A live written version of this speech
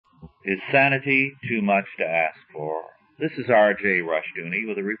Is sanity too much to ask for? This is R.J. Rushdoony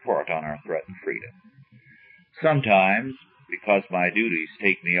with a report on our threatened freedom. Sometimes, because my duties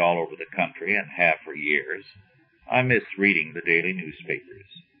take me all over the country and have for years, I miss reading the daily newspapers.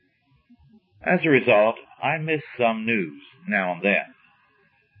 As a result, I miss some news now and then.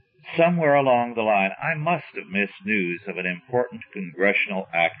 Somewhere along the line, I must have missed news of an important congressional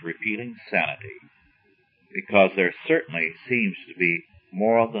act repealing sanity, because there certainly seems to be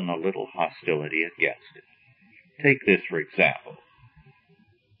more than a little hostility against it. Take this for example.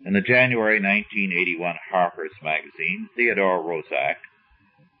 In the January 1981 Harper's Magazine, Theodore Roszak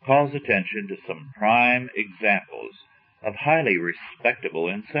calls attention to some prime examples of highly respectable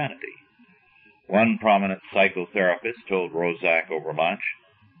insanity. One prominent psychotherapist told Roszak over lunch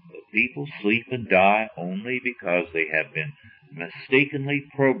that people sleep and die only because they have been mistakenly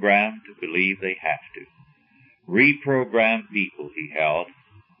programmed to believe they have to. Reprogram people, he held,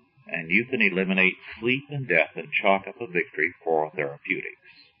 and you can eliminate sleep and death and chalk up a victory for therapeutics.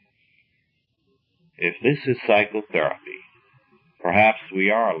 If this is psychotherapy, perhaps we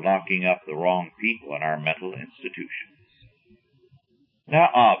are locking up the wrong people in our mental institutions. Now,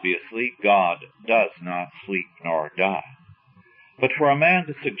 obviously, God does not sleep nor die. But for a man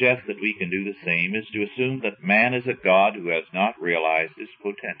to suggest that we can do the same is to assume that man is a God who has not realized his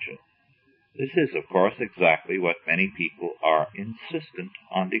potential. This is, of course, exactly what many people are insistent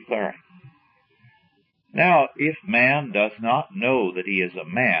on declaring. Now, if man does not know that he is a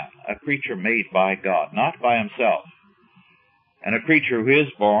man, a creature made by God, not by himself, and a creature who is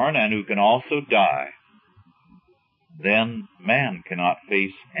born and who can also die, then man cannot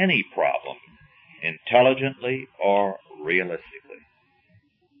face any problem intelligently or realistically.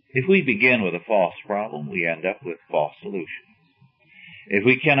 If we begin with a false problem, we end up with false solutions. If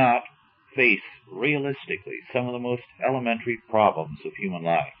we cannot face realistically some of the most elementary problems of human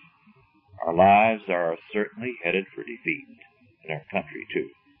life, our lives are certainly headed for defeat, and our country too.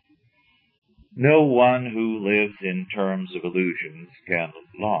 No one who lives in terms of illusions can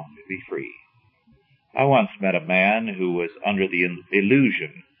long be free. I once met a man who was under the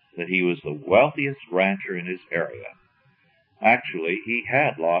illusion that he was the wealthiest rancher in his area. Actually, he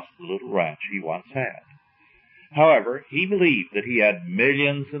had lost the little ranch he once had. However, he believed that he had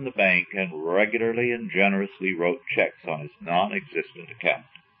millions in the bank and regularly and generously wrote checks on his non-existent account.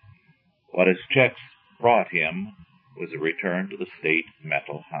 What his checks brought him was a return to the state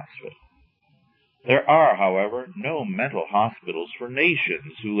mental hospital. There are, however, no mental hospitals for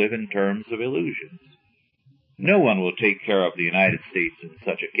nations who live in terms of illusions. No one will take care of the United States in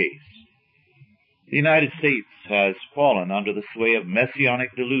such a case. The United States has fallen under the sway of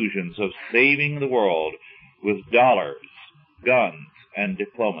messianic delusions of saving the world with dollars, guns, and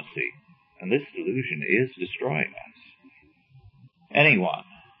diplomacy, and this delusion is destroying us. Anyone,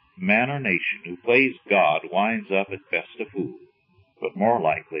 man or nation, who plays God winds up at best a fool, but more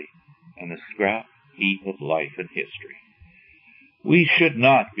likely in the scrap heap of life and history. We should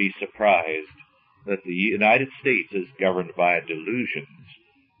not be surprised that the United States is governed by delusions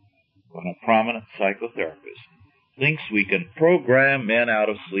when a prominent psychotherapist thinks we can program men out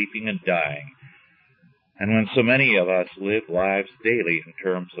of sleeping and dying, and when so many of us live lives daily in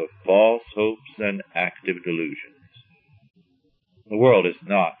terms of false hopes and active delusions. The world is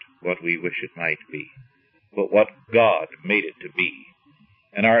not what we wish it might be, but what God made it to be,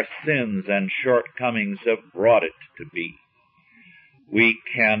 and our sins and shortcomings have brought it to be. We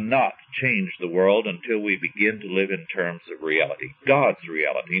cannot change the world until we begin to live in terms of reality, God's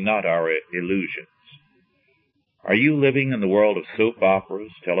reality, not our illusions. Are you living in the world of soap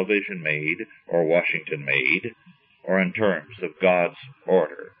operas, television-made, or Washington-made, or in terms of God's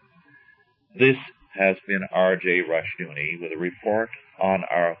order? This has been R.J. Rushdoony with a report on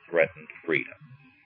our threatened freedom.